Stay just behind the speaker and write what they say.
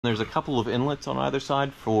There's a couple of inlets on either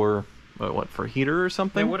side for, what, for heater or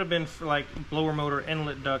something? They would have been for like blower motor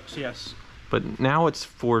inlet ducts, yes. But now it's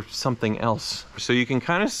for something else. So you can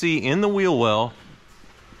kind of see in the wheel well,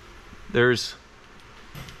 there's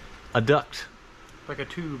a duct. Like a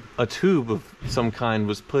tube. A tube of some kind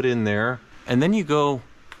was put in there. And then you go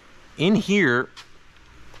in here,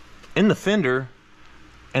 in the fender,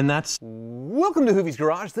 and that's... Welcome to Hoovie's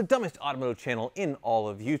Garage, the dumbest automotive channel in all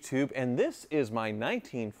of YouTube. And this is my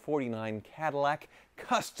 1949 Cadillac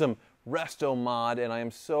Custom Resto mod, and I am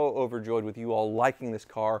so overjoyed with you all liking this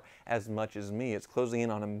car as much as me. It's closing in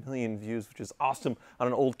on 1 million views, which is awesome on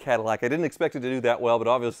an old Cadillac. I didn't expect it to do that well, but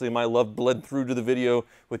obviously my love bled through to the video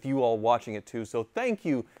with you all watching it too, so thank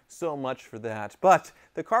you so much for that. But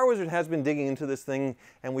the Car Wizard has been digging into this thing,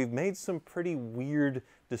 and we've made some pretty weird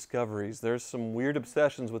discoveries. There's some weird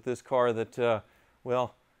obsessions with this car that,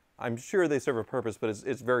 well, I'm sure they serve a purpose, but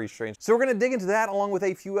it's very strange. So we're going to dig into that along with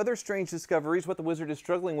a few other strange discoveries, what the Wizard is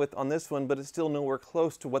struggling with on this one, but it's still nowhere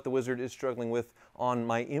close to what the Wizard is struggling with on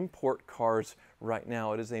my import cars right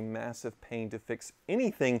now. It is a massive pain to fix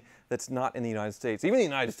anything that's not in the United States. Even the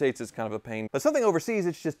United States is kind of a pain, but something overseas,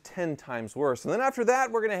 it's just 10 times worse. And then after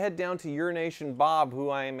that, we're going to head down to Urination Bob, who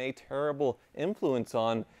I am a terrible influence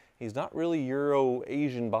on. He's not really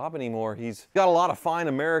Euro-Asian Bob anymore. He's got a lot of fine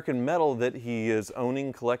American metal that he is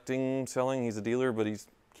owning, collecting, selling. He's a dealer, but he's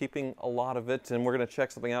keeping a lot of it. And we're going to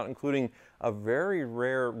check something out, including a very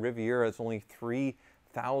rare Riviera. It's only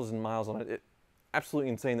 3,000 miles on it. It's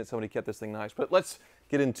absolutely insane that somebody kept this thing nice. But let's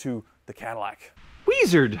get into the Cadillac.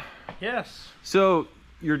 Wizard! Yes. So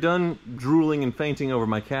you're done drooling and fainting over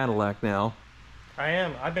my Cadillac now. I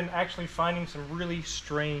am. I've been actually finding some really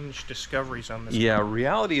strange discoveries on this Yeah, car.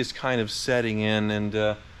 reality is kind of setting in, and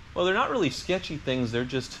well, they're not really sketchy things. They're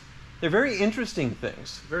very interesting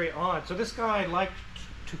things. Very odd. So this guy liked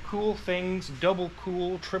to cool things, double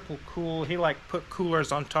cool, triple cool. He like put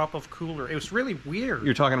coolers on top of cooler. It was really weird.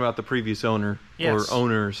 You're talking about the previous owner. Yes. Or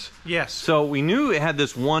owners. Yes. So we knew it had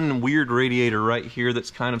this one weird radiator right here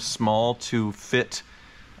that's kind of small to fit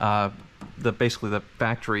basically the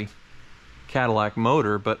factory Cadillac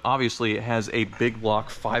motor, but obviously it has a big block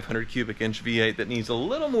 500 cubic inch V8 that needs a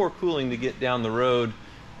little more cooling to get down the road,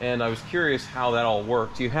 and I was curious how that all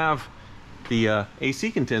worked. You have the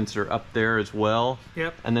AC condenser up there as well.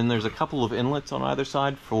 Yep. And then there's a couple of inlets on either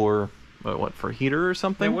side for what, for heater or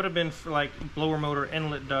something? They would have been for like blower motor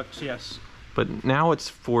inlet ducts, yes. But now it's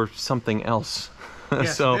for something else.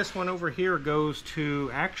 Yes, so this one over here goes to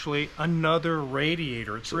actually another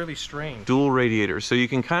radiator. It's really strange. Dual radiator. So you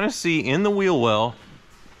can kind of see in the wheel well,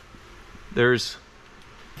 there's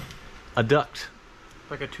a duct.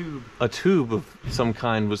 Like a tube. A tube of some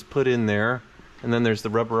kind was put in there, and then there's the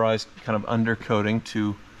rubberized kind of undercoating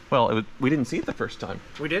to, well, we didn't see it the first time.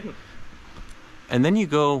 We didn't. And then you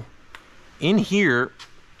go in here,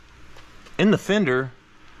 in the fender,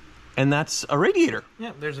 and that's a radiator.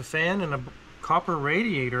 Yeah, there's a fan and a copper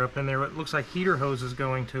radiator up in there. It looks like heater hoses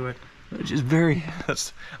going to it. Which is very...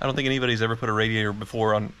 I don't think anybody's ever put a radiator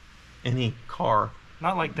before on any car.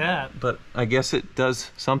 Not like that. But I guess it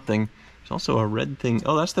does something. There's also a red thing.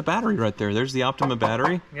 Oh, that's the battery right there. There's the Optima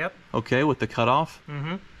battery. Yep. Okay, with the cutoff.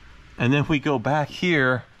 Mm-hmm. And then we go back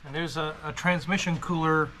here. And there's a transmission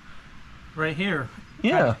cooler right here.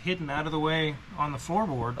 Yeah. Kind of hidden out of the way on the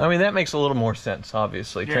floorboard. I mean, that makes a little more sense,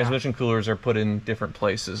 obviously. Yeah. Transmission coolers are put in different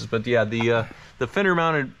places. But yeah, the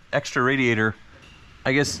fender-mounted extra radiator,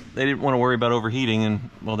 I guess they didn't want to worry about overheating, and,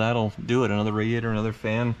 well, that'll do it. Another radiator, another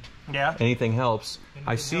fan. Yeah. Anything helps.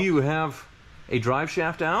 I see you have a drive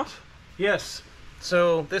shaft out. Yes.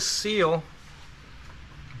 So this seal,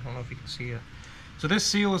 I don't know if you can see it. So this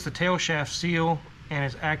seal is the tail shaft seal, and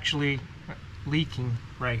it's actually leaking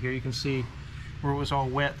right here. You can see where it was all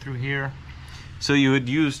wet through here. So you had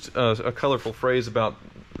used a colorful phrase about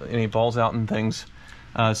any balls out and things,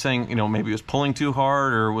 saying, you know, maybe it was pulling too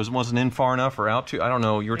hard or wasn't in far enough or out too. I don't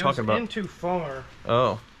know. You were talking about. It was in too far.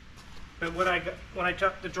 Oh. But when I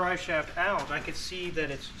took the drive shaft out, I could see that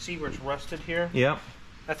see where it's rusted here. Yeah.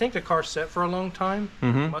 I think the car's set for a long time.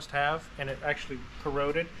 Mm-hmm. Must have, and it actually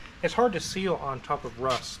corroded. It's hard to seal on top of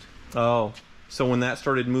rust. Oh. So when that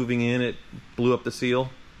started moving in, it blew up the seal.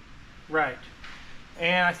 Right.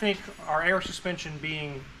 And I think our air suspension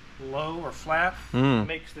being low or flat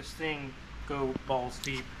makes this thing go balls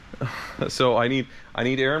deep. So I need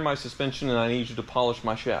air in my suspension, and I need you to polish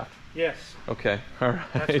my shaft. Yes. Okay. All right.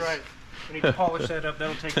 That's right. We need to polish that up.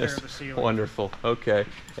 That'll take care of the seal. Wonderful. Okay.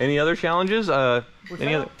 Any other challenges? The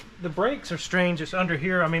brakes are strange. It's under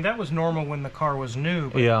here. I mean, that was normal when the car was new.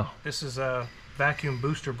 But yeah. This is vacuum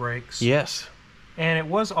booster brakes. Yes. And it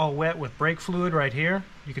was all wet with brake fluid right here.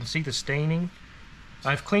 You can see the staining.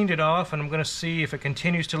 I've cleaned it off, and I'm going to see if it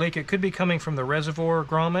continues to leak. It could be coming from the reservoir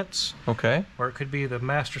grommets. Okay. Or it could be the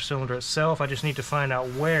master cylinder itself. I just need to find out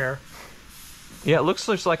where. Yeah, it looks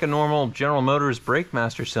just like a normal General Motors brake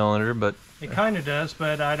master cylinder, but... It kind of does,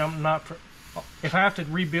 but I'm not... If I have to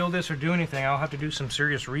rebuild this or do anything, I'll have to do some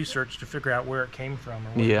serious research to figure out where it came from. Or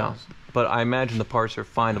what yeah, it is. But I imagine the parts are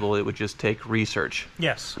findable. It would just take research.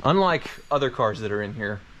 Yes. Unlike other cars that are in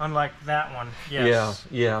here. Unlike that one, yes.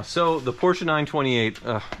 Yeah. So the Porsche 928,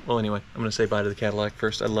 well anyway, I'm going to say bye to the Cadillac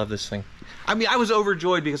first. I love this thing. I mean, I was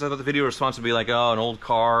overjoyed because I thought the video response would be like, oh, an old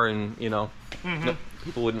car and, you know, no,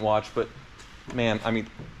 people wouldn't watch. But, man, I mean,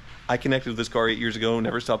 I connected with this car 8 years ago,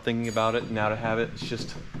 never stopped thinking about it. And now to have it, it's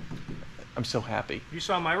just, I'm so happy. You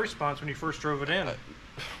saw my response when you first drove it in.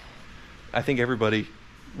 I think everybody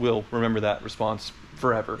will remember that response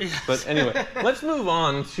forever. Yes. But anyway, let's move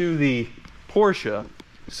on to the Porsche.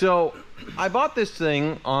 So I bought this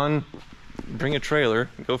thing on Bring a Trailer,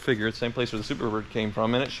 go figure, it's the same place where the Superbird came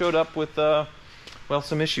from, and it showed up with, well,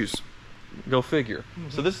 some issues. Go figure.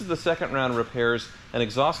 So this is the second round of repairs. An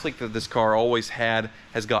exhaust leak that this car always had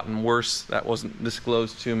has gotten worse. That wasn't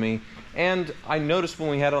disclosed to me. And I noticed when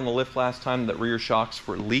we had it on the lift last time that rear shocks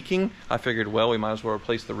were leaking. I figured, well, we might as well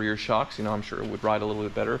replace the rear shocks. You know, I'm sure it would ride a little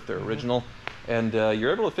bit better if they're original. And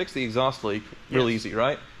you're able to fix the exhaust leak real easy,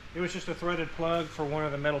 right? It was just a threaded plug for one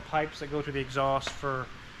of the metal pipes that go to the exhaust for,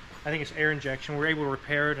 I think it's air injection. We're able to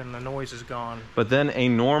repair it and the noise is gone. But then a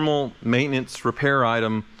normal maintenance repair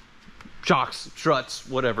item, shocks, struts,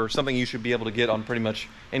 whatever, something you should be able to get on pretty much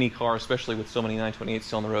any car, especially with so many 928s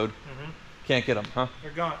still on the road. Can't get them, huh?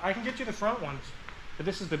 They're gone. I can get you the front ones. But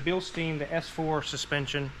this is the Bilstein, the S4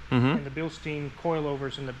 suspension, and the Bilstein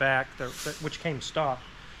coilovers in the back, which came stock.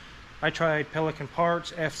 I tried Pelican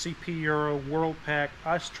Parts, FCP Euro, WorldPack.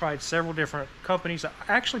 I tried several different companies. I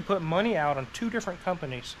actually put money out on 2 different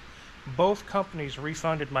companies. Both companies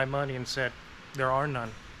refunded my money and said, there are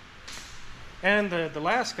none. And the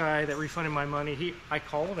last guy that refunded my money, I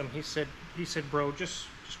called him. He said, bro, just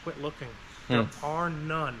quit looking. There are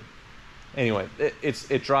none. Anyway,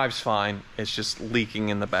 it drives fine. It's just leaking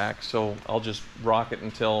in the back, so I'll just rock it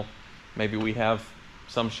until maybe we have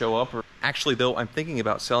some show up. Or actually, though, I'm thinking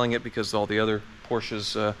about selling it because all the other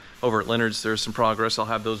Porsches over at Leonard's, there's some progress. I'll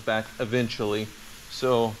have those back eventually.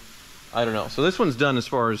 So I don't know. So this one's done as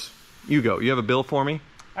far as you go. You have a bill for me?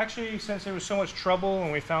 Actually, since there was so much trouble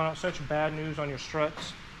and we found out such bad news on your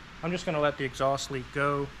struts, I'm just going to let the exhaust leak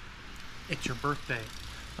go. It's your birthday.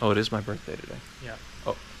 Oh, it is my birthday today. Yeah.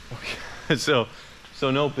 Oh, okay. So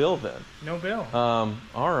no bill then? No bill.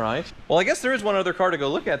 All right. Well, I guess there is one other car to go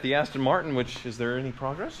look at, the Aston Martin, which, is there any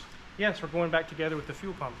progress? Yes, we're going back together with the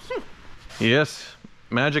fuel pumps. Yes.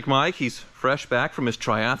 Magic Mike, he's fresh back from his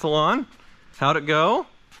triathlon. How'd it go?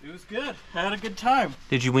 It was good. I had a good time.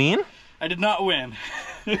 Did you win? I did not win.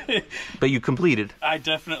 But you completed. I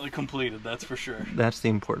definitely completed, that's for sure. That's the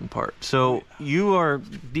important part. So you are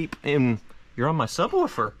deep in, you're on my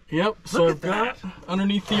subwoofer. Yep, so I've got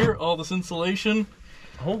underneath here all this insulation.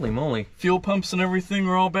 Holy moly. Fuel pumps and everything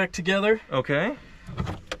are all back together. Okay.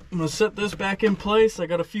 I'm gonna set this back in place. I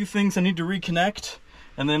got a few things I need to reconnect,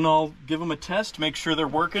 and then I'll give them a test, make sure they're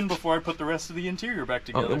working before I put the rest of the interior back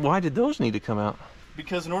together. Why did those need to come out?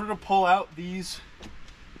 Because in order to pull out these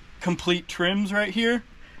complete trims right here,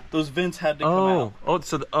 those vents had to come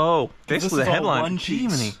out. Basically the headline.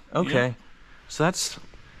 Jiminy. Okay. Yeah. So that's,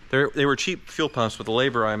 they were cheap fuel pumps with the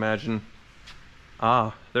labor, I imagine.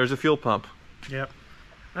 Ah, there's a fuel pump. Yep.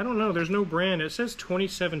 I don't know, there's no brand. It says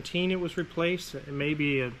 2017 it was replaced. It may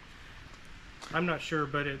be a, I'm not sure,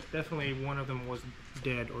 but it definitely, one of them was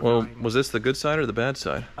dead or dying. Was this the good side or the bad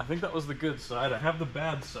side? I think that was the good side. I have the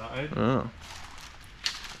bad side. Oh.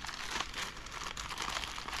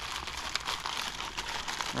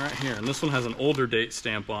 Right here, and this one has an older date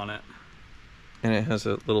stamp on it. And it has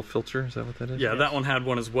a little filter, is that what that is? Yeah, that one had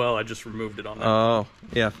one as well. I just removed it on that. Oh,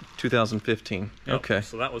 yeah, 2015. Yep, okay.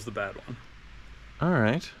 So that was the bad one. All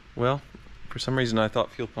right. Well, for some reason I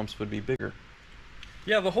thought fuel pumps would be bigger.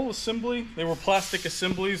 Yeah, the whole assembly, they were plastic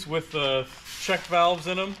assemblies with check valves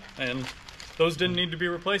in them, and those didn't need to be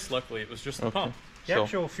replaced, luckily. It was just the pump. The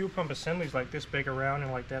actual fuel pump assembly is like this big around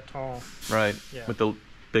and like that tall. Right, yeah. With the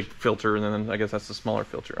big filter, and then I guess that's the smaller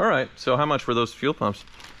filter. All right, so how much were those fuel pumps?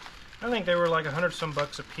 I think they were like $100-some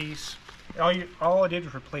a piece. All I did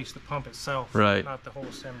was replace the pump itself, right? Not the whole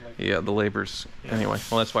assembly. Yeah, the labors. Yeah. Anyway,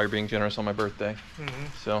 well, that's why you're being generous on my birthday.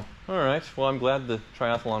 So, all right. Well, I'm glad the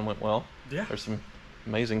triathlon went well. Yeah. There's some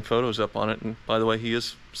amazing photos up on it, and by the way, he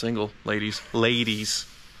is single, ladies.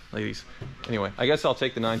 Anyway, I guess I'll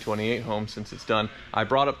take the 928 home since it's done. I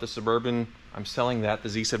brought up the Suburban I'm selling that, the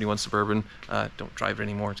Z71 Suburban. Don't drive it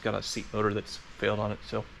anymore. It's got a seat motor that's failed on it.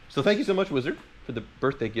 So thank you so much, Wizard, for the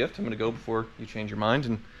birthday gift. I'm gonna go before you change your mind,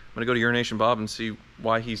 and I'm gonna go to Urination Bob and see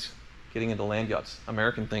why he's getting into land yachts,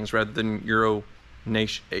 American things rather than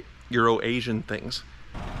Euro-Asian things.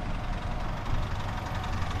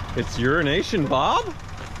 It's Urination Bob?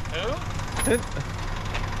 Who?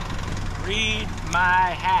 Read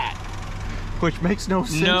my hat. Which makes no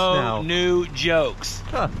sense now. No new jokes.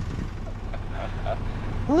 Huh.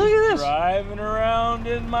 Look at this. Driving around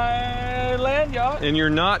in my land yacht. And you're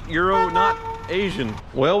not Euro, not Asian.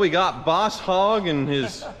 Well, we got Boss Hog and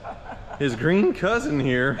his green cousin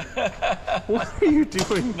here. What are you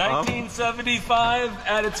doing, Bob? 1975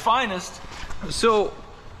 at its finest. So,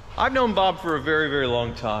 I've known Bob for a very, very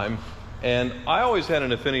long time, and I always had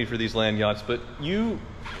an affinity for these land yachts, but you,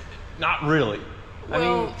 not really. Well,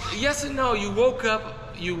 I mean, yes and no. You woke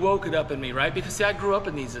it up in me, right? Because see, I grew up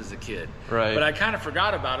in these as a kid. Right. But I kind of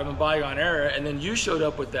forgot about them in bygone era, and then you showed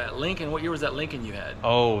up with that Lincoln. What year was that Lincoln you had?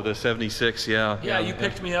 oh, the 76, yeah. Yeah, you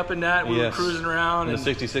picked me up in that. We were cruising around. And the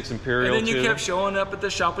 66 Imperial, and then you too. kept showing up at the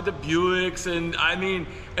shop with the Buicks, and I mean,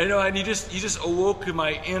 and you just awoke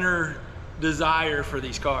my inner desire for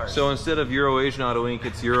these cars. So instead of Euro-Asian Auto Inc.,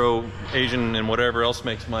 it's Euro-Asian and whatever else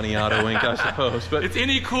makes money Auto Inc., I suppose. But it's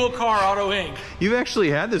any cool car Auto Inc. You've actually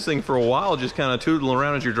had this thing for a while, just kind of tootling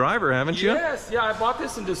around as your driver, haven't you? Yes, yeah, I bought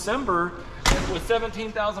this in December with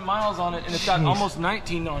 17,000 miles on it, and it's got almost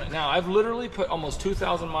 19 on it now. I've literally put almost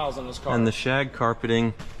 2,000 miles on this car. And the shag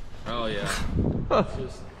carpeting. Oh yeah.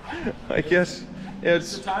 I guess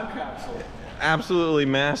it's a time capsule. absolutely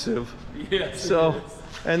massive. Yes. So,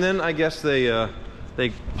 and then I guess they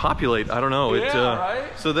populate. I don't know. Yeah,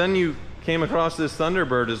 right? So then you came across this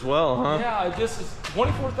Thunderbird as well, huh? Yeah, this is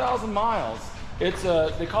 24,000 miles. It's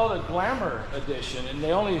they call it a Glamour edition, and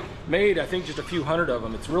they only made, I think, just a few hundred of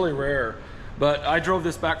them. It's really rare. But I drove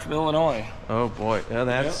this back from Illinois. Oh boy, yeah,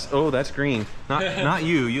 that's green. Not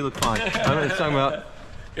you. You look fine. I'm talking about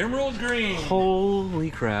emerald green.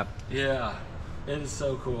 Holy crap! Yeah, it is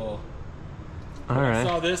so cool. All right. I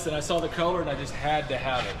saw this and I saw the color and I just had to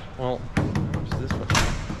have it. Well, what's this one?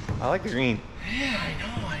 I like the green. Yeah, I know.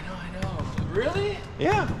 Really?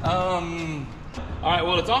 Yeah. All right.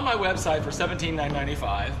 Well, it's on my website for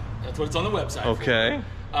 $17,995. That's what it's on the website. Okay.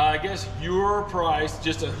 For. I guess your price,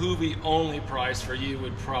 just a Hoovie only price for you,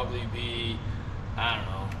 would probably be, I don't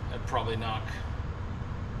know. I'd probably knock,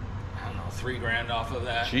 I don't know, $3,000 off of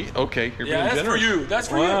that. Gee. Okay. You're being that's generous. for you. That's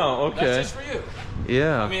for you. Wow. Okay. That's just for you.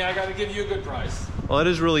 Yeah. I mean, I got to give you a good price. Well, that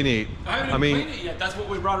is really neat. I haven't even cleaned it yet. That's what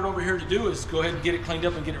we brought it over here to do, is go ahead and get it cleaned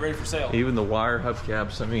up and get it ready for sale. Even the wire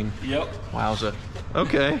hubcaps, I mean. Yep. Wowza.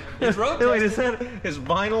 Okay. It's road Wait, is that is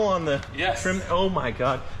vinyl on the trim? Oh my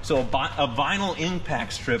God. So a vinyl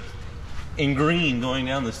impact strip in green going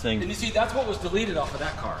down this thing. And you see, that's what was deleted off of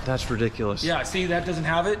that car. That's ridiculous. Yeah, see, that doesn't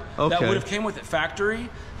have it. Okay. That would have came with it factory.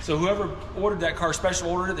 So whoever ordered that car, special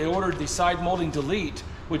ordered it, they ordered the side molding delete,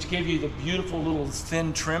 which gave you the beautiful little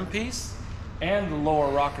thin trim piece and the lower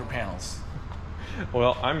rocker panels.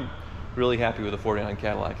 Well, I'm really happy with the 49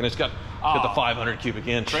 Cadillac, and it's got the 500 cubic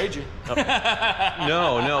inch. Trade you.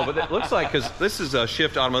 No, but it looks like, because this is a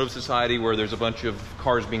Shift Automotive Society where there's a bunch of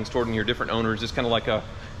cars being stored in your different owners. It's kind of like a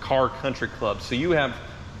car country club. So you have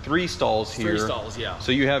 3 stalls here. 3 stalls, yeah.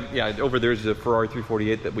 So you have, over there's a Ferrari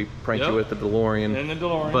 348 that we pranked you with, the DeLorean. And the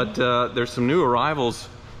DeLorean. But there's some new arrivals,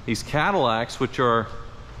 these Cadillacs, which are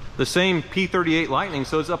the same P38 Lightning,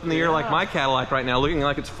 so it's up in the air like my Cadillac right now, looking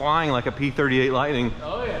like it's flying like a P38 Lightning.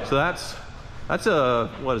 Oh yeah. So that's a,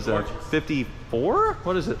 what is that, 54?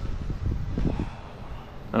 What is it?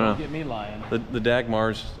 I don't know. Get me lying. The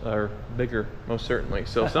Dagmars are bigger, most certainly.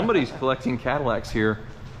 So somebody's collecting Cadillacs here,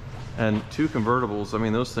 and 2 convertibles. I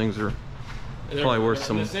mean, those things are probably worth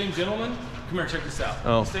some. The same gentleman, come here, check this out.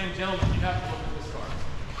 Oh. The same gentleman, you have to look at this car.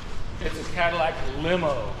 It's a Cadillac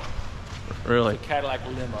limo. Really? Cadillac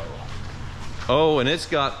limo. Oh, and it's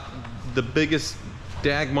got the biggest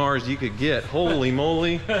Dagmars you could get. Holy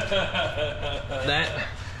moly. That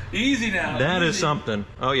Easy now. That easy. is something.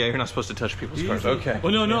 Oh yeah, you're not supposed to touch people's cars. Okay.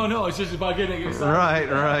 Well, no. It's just about getting excited.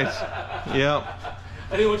 Right. Yep.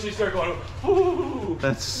 And then once you start going, ooh.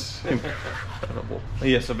 That's incredible.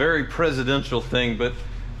 Yes, a very presidential thing, but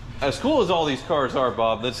as cool as all these cars are,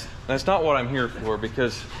 Bob, that's not what I'm here for,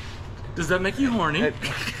 because. Does that make you horny?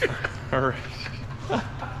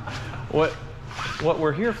 What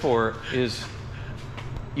we're here for is,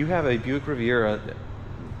 you have a Buick Riviera.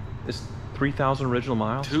 It's 3,000 original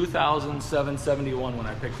miles. 2,771 when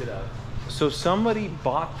I picked it up. So somebody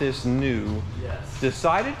bought this new. Yes.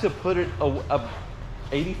 Decided to put it a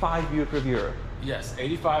 85 Buick Riviera Yes,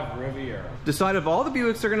 85 Riviera. Decide of all the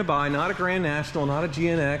Buicks they're going to buy, not a Grand National, not a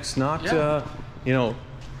GNX, not, you know,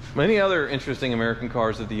 many other interesting American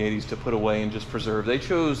cars of the 80s to put away and just preserve. They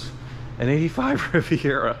chose an 85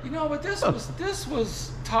 Riviera. You know, but this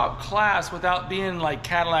was top class without being like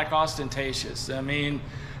Cadillac ostentatious. I mean,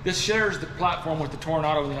 this shares the platform with the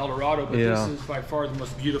Tornado and the Eldorado, but this is by far the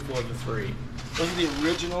most beautiful of the three. Those are the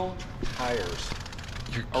original tires.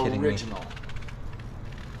 You're kidding original. me.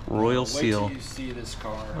 Royal seal. Wait till you see this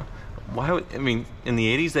car. Why would, I mean, in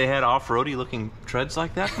the 80s they had off-roady looking treads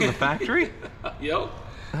like that from the factory? Yep.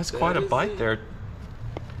 That's quite a bite there.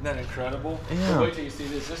 Isn't that incredible? Yeah. But wait till you see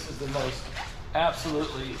this. This is the most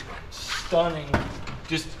absolutely stunning.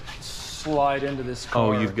 Just slide into this car.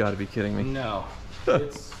 Oh, you've got to be kidding me. No.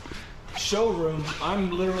 It's showroom.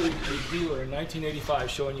 I'm literally a dealer in 1985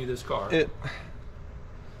 showing you this car. It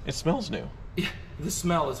smells new. Yeah, the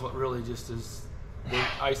smell is what really just is the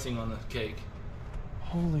icing on the cake.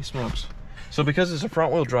 Holy smokes. So because it's a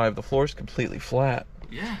front-wheel drive, the floor is completely flat.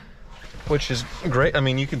 Yeah. Which is great. I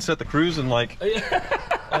mean, you can set the cruise and like...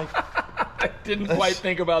 I didn't quite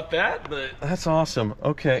think about that, but... That's awesome.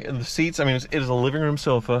 Okay, and the seats, I mean, it is a living room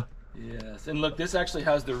sofa. Yes, and look, this actually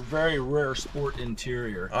has the very rare sport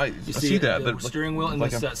interior. I see that, the but steering wheel and like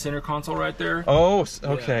that center console right there. Oh,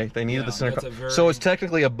 okay. They needed the Yeah, center that's a console. very- So it's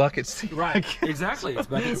technically a bucket seat. Right, exactly. It's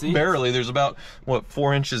bucket seats. Barely. There's about, what,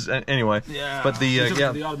 4 inches? Anyway. Yeah. But the, We took it yeah.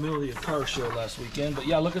 to the Automobilia car show last weekend, but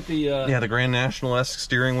yeah, look at the... Yeah, the Grand National-esque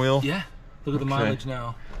steering wheel. Yeah, look at the mileage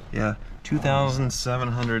now. Yeah,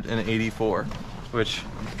 2,784, which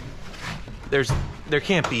there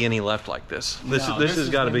can't be any left like this. This has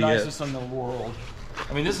got to be the it. nicest in the world.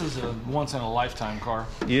 I mean, this is a once-in-a-lifetime car.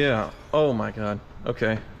 Yeah. Oh my God.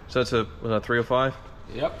 Okay. So that's a 305.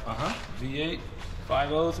 Yep. V8, 50,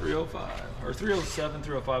 305, or 307,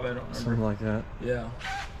 305. I don't remember. Something like that. Yeah.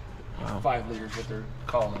 Wow. 5 liters, what they're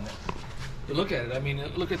calling it. You look at it. I mean,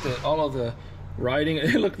 look at all of the writing.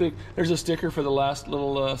 Look, there's a sticker for the last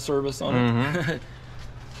little service on it.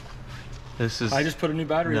 This is. I just put a new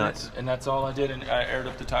battery nuts. in it, and that's all I did, and I aired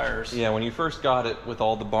up the tires. Yeah, when you first got it with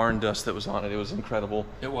all the barn dust that was on it, it was incredible.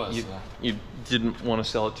 It was. You didn't want to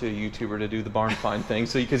sell it to a YouTuber to do the barn find thing,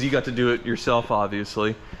 so because you got to do it yourself,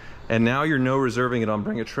 obviously, and now you're no reserving it on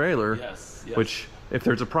Bring a Trailer. Yes. Which, if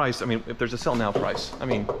there's a price, I mean, if there's a sell now price, I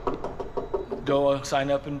mean, Go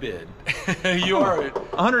sign up and bid. You are it.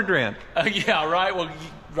 100 grand. Yeah, right. Well,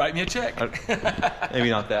 write me a check. Maybe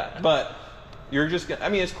not that, but you're just gonna, I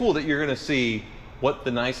mean, it's cool that you're going to see what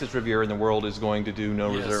the nicest Riviera in the world is going to do,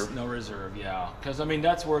 no reserve. No reserve, yeah. Because, I mean,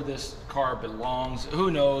 that's where this car belongs.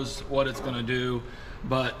 Who knows what it's going to do,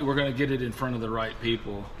 but we're going to get it in front of the right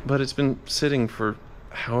people. But it's been sitting for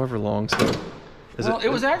however long, so...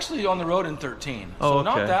 It was actually on the road in 13, Oh, so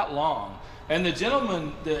okay. not that long. And the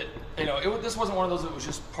gentleman that, you know, this wasn't one of those that was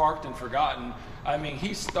just parked and forgotten. I mean,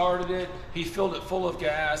 he started it, he filled it full of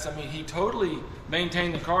gas. I mean, he totally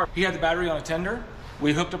maintained the car. He had the battery on a tender.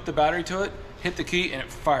 We hooked up the battery to it, hit the key, and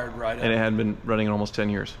it fired right up. And it had been running in almost 10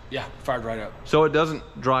 years. Yeah, fired right up. So it doesn't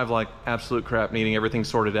drive like absolute crap, needing everything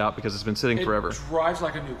sorted out because it's been sitting forever. It drives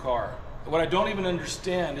like a new car. What I don't even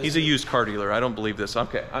understand is... He's a used car dealer. I don't believe this.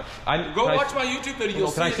 Okay. Go watch my YouTube video.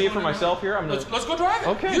 You'll Can I see it for myself here? Let's go drive it.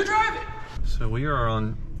 Okay. You drive it. So we are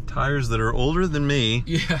on tires that are older than me,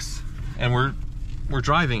 Yes. and we're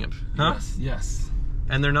driving it, huh? Yes.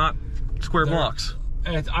 And they're not square blocks.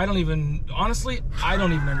 And I don't even, honestly, I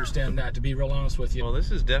don't even understand that, to be real honest with you. Well,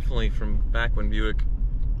 this is definitely from back when Buick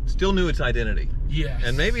still knew its identity. Yes.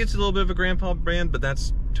 And maybe it's a little bit of a grandpa brand, but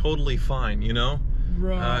that's totally fine, you know?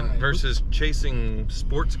 Right. Versus chasing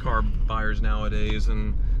sports car buyers nowadays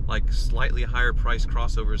and like slightly higher priced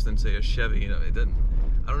crossovers than say a Chevy. You know, I don't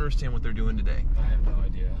understand what they're doing today. I have no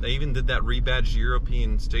idea. They even did that rebadged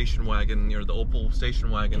European station wagon, you know, the Opel station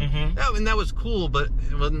wagon. Mm-hmm. And that was cool, but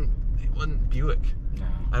it wasn't Buick.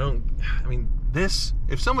 No. I mean, this,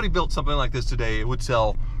 if somebody built something like this today, it would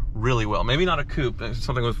sell really well. Maybe not a coupe,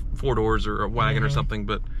 something with 4 doors or a wagon or something,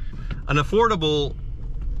 but an affordable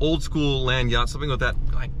old school land yacht, something with that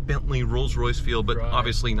like Bentley Rolls Royce feel, but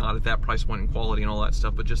obviously not at that price point and quality and all that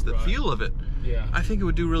stuff, but just the feel of it. Yeah. I think it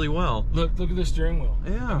would do really well. Look at the steering wheel.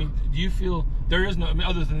 Yeah. I mean, do you feel there is no, I mean,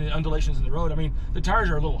 other than the undulations in the road, I mean, the tires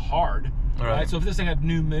are a little hard, right? So if this thing had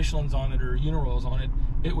new Michelins on it or Uniroyals on it,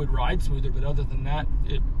 it would ride smoother, but other than that,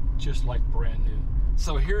 it just like brand new.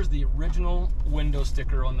 So here's the original window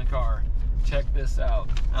sticker on the car. Check this out.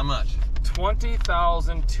 How much?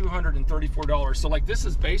 $20,234. So like this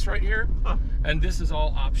is base right here, and this is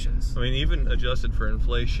all options. I mean, even adjusted for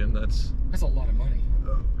inflation, that's a lot of money.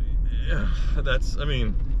 Yeah, that's, I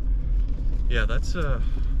mean, yeah, that's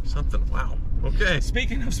something. Wow. Okay.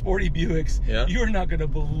 Speaking of sporty Buicks, Yeah. you're not going to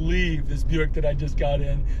believe this Buick that I just got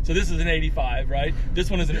in. So this is an 85, right?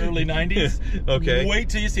 This one is an early 90s. Okay. Wait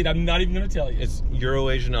till you see it. I'm not even going to tell you. It's Euro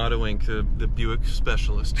Asian Auto Inc., the Buick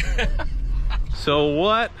specialist. So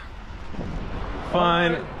what?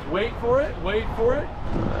 Fine. Right, wait for it. Wait for it.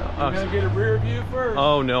 I'm going to get a rear view first.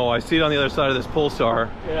 Oh no, I see it on the other side of this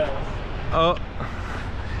Pulsar. Yes. Oh,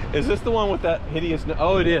 is this the one with that hideous?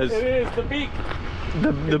 Oh, it is. It is. The beak.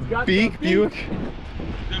 The beak Buick.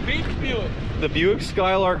 The beak Buick. The Buick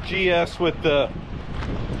Skylark GS with the.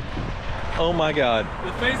 Oh my God.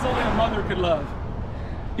 The face only a mother could love.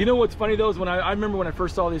 You know what's funny though is when I remember when I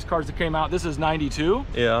first saw these cars that came out. This is '92.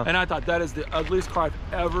 Yeah. And I thought that is the ugliest car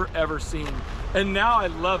I've ever seen. And now I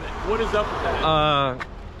love it. What is up with that?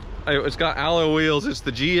 It's got alloy wheels. It's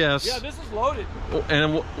the GS. Yeah, this is loaded.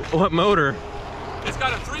 And what motor? It's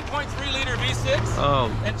got a 3.3 liter V6.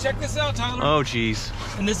 Oh. And check this out, Tyler. Oh geez.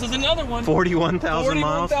 And this is another one. 41,000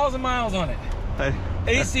 miles. 41,000 miles on it.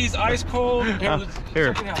 AC's ice cold.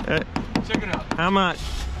 Here. Check it out. Check it out. How much?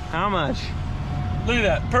 How much? Look at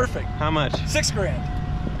that. Perfect. How much? $6 grand.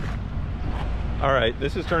 All right,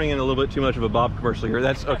 this is turning into a little bit too much of a Bob commercial here.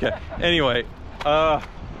 That's okay. Anyway,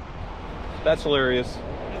 that's hilarious.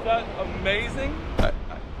 Is that amazing?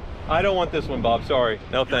 I don't want this one, Bob. Sorry.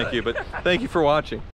 No, thank you. But thank you for watching.